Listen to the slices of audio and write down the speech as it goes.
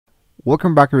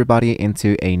Welcome back everybody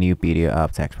into a new video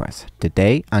of TechPress.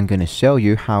 Today I'm going to show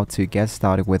you how to get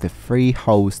started with the free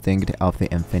hosting of the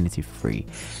Infinityfree.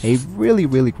 A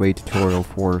really great tutorial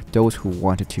for those who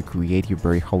wanted to create your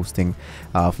very hosting,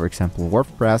 for example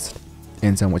WordPress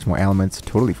and so much more elements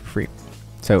totally for free.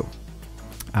 So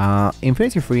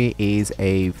Infinityfree is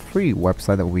a free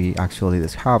website that we actually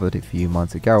discovered a few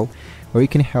months ago, where you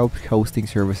can help hosting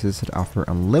services that offer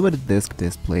unlimited disk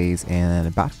displays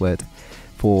and bandwidth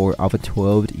for over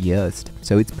 12 years.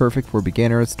 So it's perfect for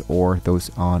beginners or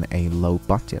those on a low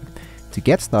budget. To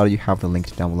get started, you have the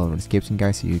link down below in the description,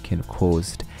 guys, so you can of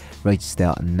course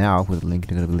register now with the link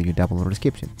I'm going to leave down below in the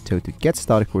description. So to get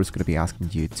started, of course, it's going to be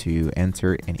asking you to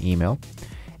enter an email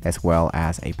as well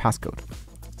as a passcode.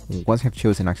 Once you have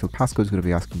chosen an actual passcode, it's going to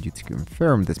be asking you to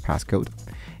confirm this passcode.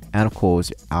 And of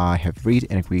course, I have read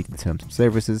and agreed to the terms of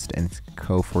services and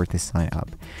go for the sign up.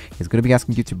 It's going to be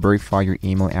asking you to verify your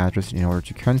email address in order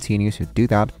to continue. So do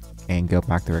that and go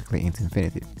back directly into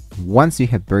Infinity. Once you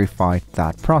have verified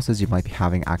that process, you might be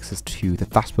having access to the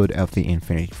dashboard of the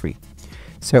Infinityfree.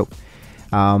 So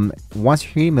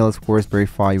once your email is of course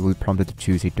verified, you will be prompted to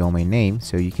choose a domain name.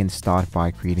 So you can start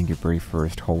by creating your very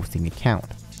first hosting account.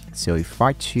 So if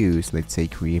I choose, let's say,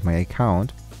 create my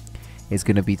account, it's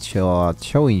going to be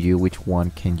showing you which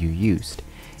one can you use.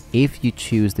 If you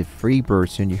choose the free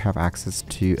version, you have access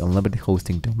to unlimited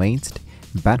hosting domains,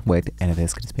 bandwidth, and a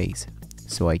disk space.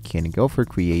 So I can go for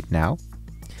create now,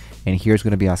 and here's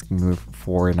going to be asking me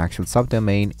for an actual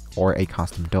subdomain or a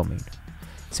custom domain.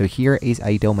 So here is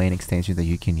a domain extension that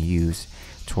you can use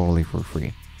totally for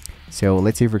free. So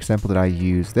let's say, for example, that I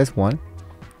use this one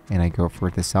and I go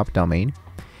for the subdomain,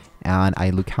 and I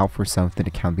look out for something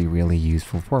that can be really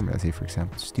useful for me. Let's say, for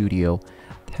example, Studio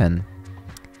 10,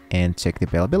 and check the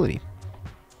availability.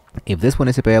 If this one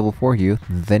is available for you,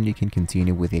 then you can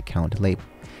continue with the account label.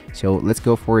 So let's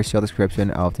go for a short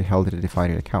description of the health identified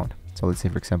account. So let's say,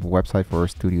 for example, website for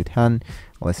Studio 10.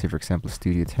 Let's say, for example,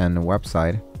 Studio 10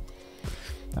 website.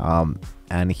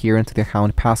 And here into the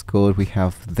account passcode, we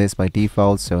have this by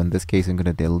default. So in this case, I'm going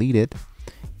to delete it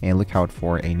and look out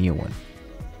for a new one.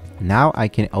 Now I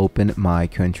can open my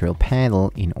control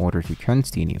panel in order to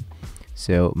continue.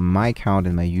 So my account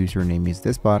and my username is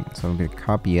this button, so I'm going to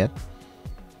copy it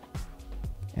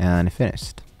and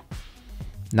finished.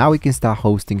 Now we can start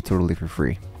hosting totally for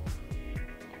free.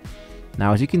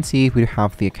 Now as you can see, we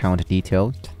have the account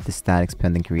details, the status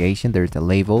pending creation, there's the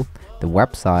label, the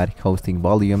website, hosting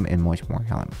volume, and much more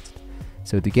elements.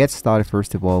 So to get started,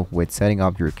 first of all, with setting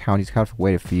up your account, you just have to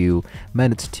wait a few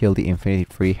minutes till the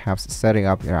Infinityfree has setting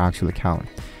up your actual account.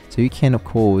 So you can of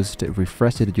course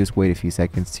refresh it, just wait a few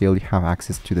seconds till you have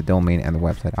access to the domain and the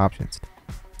website options.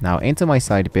 Now into my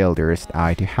site builders,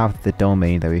 I do have the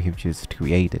domain that we have just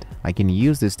created. I can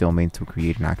use this domain to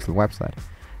create an actual website.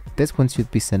 This one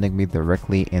should be sending me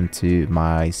directly into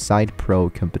my Site Pro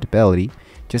compatibility,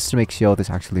 just to make sure this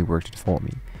actually works for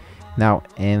me. Now,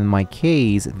 in my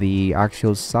case, the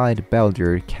actual site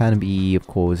builder can be, of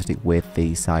course, with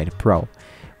the Site Pro.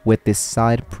 With this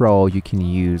Site Pro, you can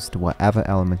use whatever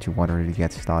element you want to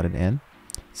get started in.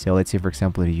 So let's say, for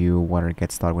example, you want to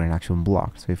get started with an actual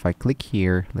blog. So if I click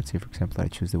here, let's say, for example, I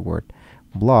choose the word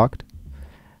blogged,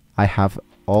 I have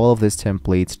all of these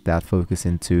templates that focus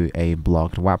into a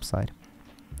blogged website.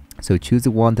 So choose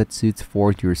the one that suits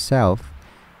for yourself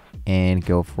and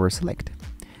go for select.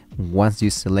 Once you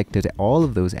selected all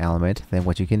of those elements, then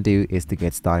what you can do is to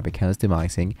get started by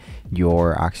customizing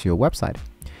your actual website.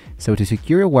 So to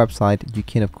secure your website, you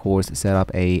can of course set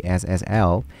up a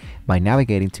SSL by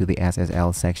navigating to the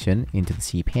SSL section into the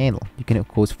cPanel. You can of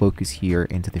course focus here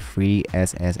into the free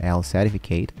SSL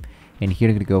certificate, and here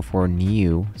you're going to go for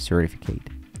new certificate.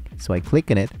 So I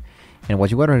click on it, and what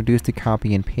you want to do is to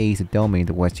copy and paste the domain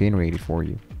that was generated for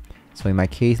you. So in my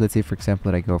case, let's say, for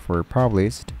example, that I go for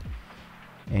published,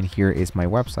 and here is my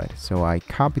website. So I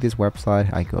copy this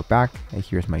website, I go back, and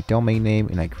here's my domain name,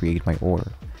 and I create my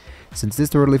order. Since this is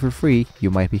totally for free, you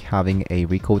might be having a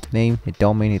recode name, a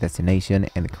domain, a destination,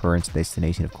 and the current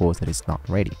destination, of course, that is not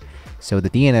ready. So the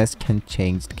DNS can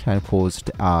change, can of course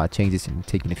changes in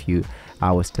taking a few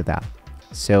hours to that.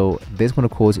 So this one,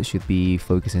 of course, should be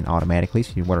focusing automatically.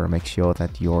 So you want to make sure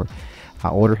that your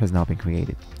order has not been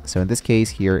created. So in this case,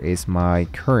 here is my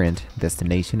current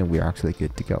destination, and we are actually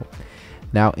good to go.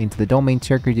 Now into the domain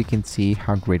checker, you can see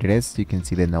how great it is. You can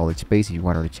see the knowledge base. If you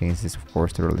wanted to change this, of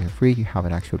course, totally free. You have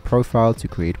an actual profile to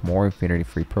create more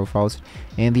Infinityfree profiles,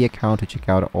 and the account to check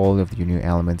out all of your new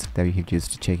elements that you can use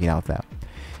to check it out there.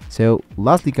 So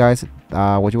lastly, guys,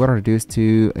 what you want to do is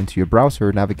to into your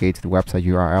browser navigate to the website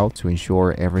URL to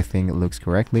ensure everything looks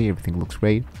correctly, everything looks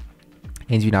great.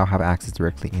 and you now have access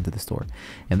directly into the store.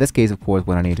 In this case, of course,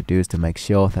 what I need to do is to make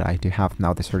sure that I do have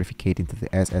now the certificate into the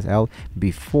SSL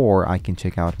before I can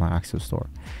check out my actual store.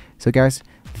 So guys,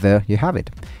 there you have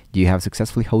it. You have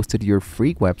successfully hosted your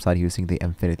free website using the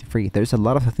Infinityfree. There's a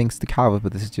lot of things to cover,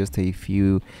 but this is just a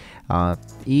few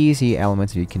easy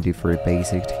elements you can do for a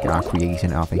basic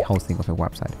creation of a hosting of a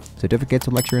website. So don't forget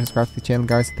to like, share, and subscribe to the channel,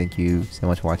 guys. Thank you so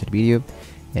much for watching the video,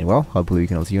 and well, hopefully we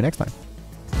can all see you next time.